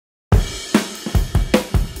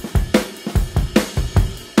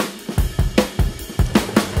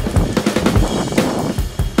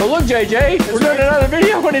look, JJ, we're doing another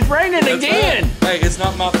video when it's raining again. Right. Hey, it's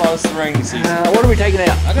not my fault. It's the rainy season. What are we taking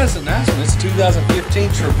out? I got us a nice one. It's a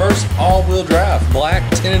 2015 Traverse all-wheel drive, black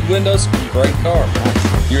tinted windows, great car.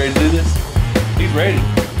 You ready to do this? He's ready.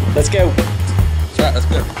 Let's go. That's right. Let's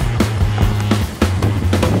go.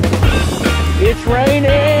 It's raining.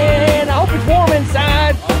 I hope it's warm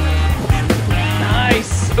inside.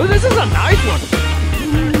 Nice. Oh, this is a nice one.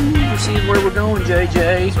 We're seeing where we're going,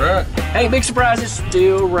 JJ. That's right. Hey, big surprise, it's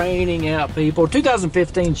still raining out, people.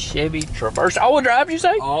 2015 Chevy Traverse. All-wheel drive, you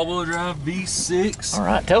say? All-wheel drive V6. All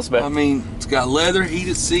right, tell us about it. I mean, it's got leather,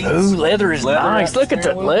 heated seats. Ooh, leather is nice. Look at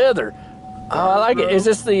the leather. Oh, I like it. Is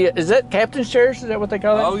that captain's chairs? Is that what they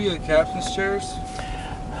call it? Oh yeah, captain's chairs.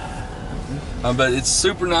 But it's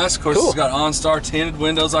super nice. Of course, Cool. It's got OnStar tinted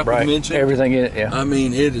windows, like we mentioned. Everything in it, yeah. I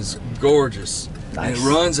mean, it is gorgeous. Nice. And it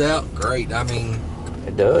runs out great. I mean,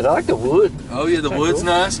 It does. I like the wood. oh yeah, the wood's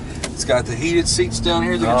nice. It's got the heated seats down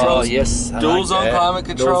here. The controls. Oh, yes. Dual zone climate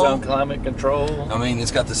control. Dual zone climate control. I mean,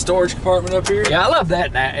 it's got the storage compartment up here. Yeah, I love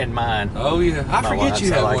that in mine. Oh yeah, I forget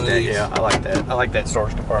you have like one of that. these. Yeah, I like that. I like that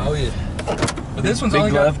storage compartment. Oh yeah. But this one's Big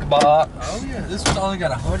only gloved got. box. Oh yeah, this one's only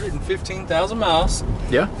got 115,000 miles,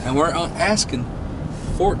 Yeah. and we're asking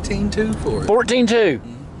 14.2 for it. 14.2.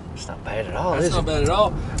 It's not bad at all, That's is not it? bad at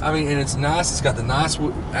all. I mean, and it's nice. It's got the nice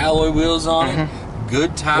alloy wheels on it.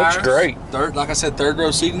 Good tires. Looks great. Like I said, third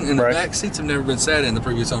row seating, and Right. the back seats have never been sat in. The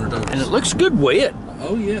previous owner told us. And it looks good wet.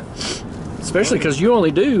 Oh yeah. Especially because you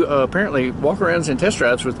only do, apparently, walk-arounds and test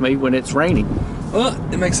drives with me when it's raining. Well,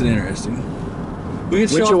 it makes it interesting. We get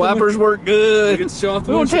to show Windshield off the wipers work We good. get to show off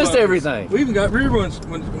the We want to windshield test wipers. everything. We even got rear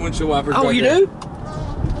windshield wipers. Oh, back you there. do?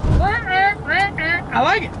 I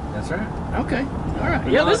like it. That's right. Okay. All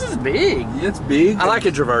right. Yeah, this is big. Yeah, it's big. I like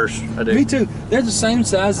a Traverse. I do. Me too. They're the same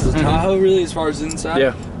size as a Tahoe, really, as far as inside.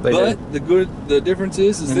 Yeah, they But do. the difference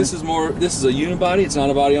is this is more. This is a unibody. It's not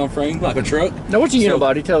a body on frame like a truck. Now, what's a So,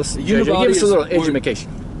 unibody? Tell us. the JJ, unibody give us a is little where- education.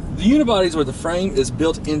 The unibody is where the frame is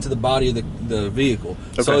built into the body of the vehicle.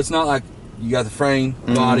 So Okay. it's not like you got the frame,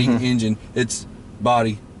 body, engine. It's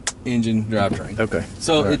body, engine, drivetrain. Okay.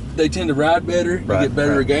 So Right. they tend to ride better. You Right, get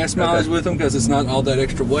better right. gas mileage Okay. with them because it's not all that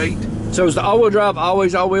extra weight. So is the all-wheel drive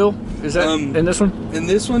always all-wheel? Is that in this one? In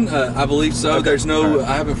this one, I believe so. Okay. There's no. All right.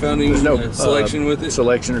 I haven't found any There's no selection with it.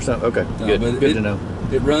 Selection or something? Okay. No, Good. but Good to know.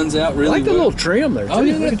 It runs out I really like the well. little trim there, too. Oh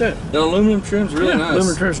yeah, Look at that. The aluminum trim's really Yeah, nice.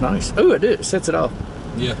 aluminum trim's nice. Oh, it is. It sets it off.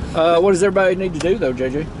 Yeah. What does everybody need to do, though,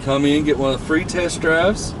 JJ? Come in, get one of the free test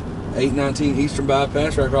drives. 819 Eastern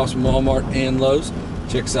Bypass, right across from Walmart and Lowe's.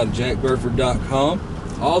 Check us out at jackburford.com.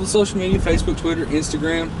 All the social media, Facebook, Twitter,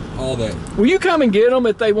 Instagram, all that. Will you come and get them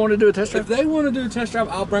if they want to do a test If drive? they want to do a test drive,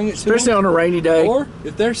 I'll bring it to Especially them. on a rainy day. Or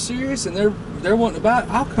if they're serious and they're wanting to buy it,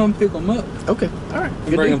 I'll come pick them up Okay. All right. and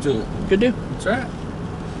Good bring deal. them to it. Good deal. That's right.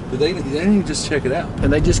 But they need to just check it out.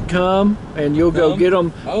 And they just come and you'll go Come. get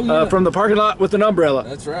them Oh, yeah. from the parking lot with an umbrella.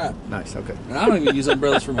 That's right. Nice. Okay. And I don't even use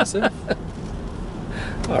umbrellas for myself.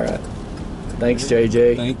 All right. Thanks,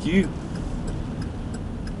 JJ. Thank you.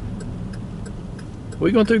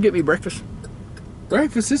 We going through and get me breakfast?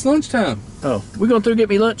 Breakfast, it's lunchtime. Oh, we going through and get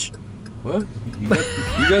me lunch? Well, you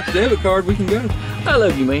got the debit card, we can go. I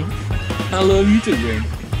love you, man. I love you too, Jane.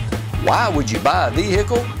 Why would you buy a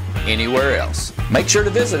vehicle anywhere else? Make sure to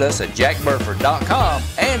visit us at jackburford.com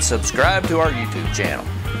and subscribe to our YouTube channel.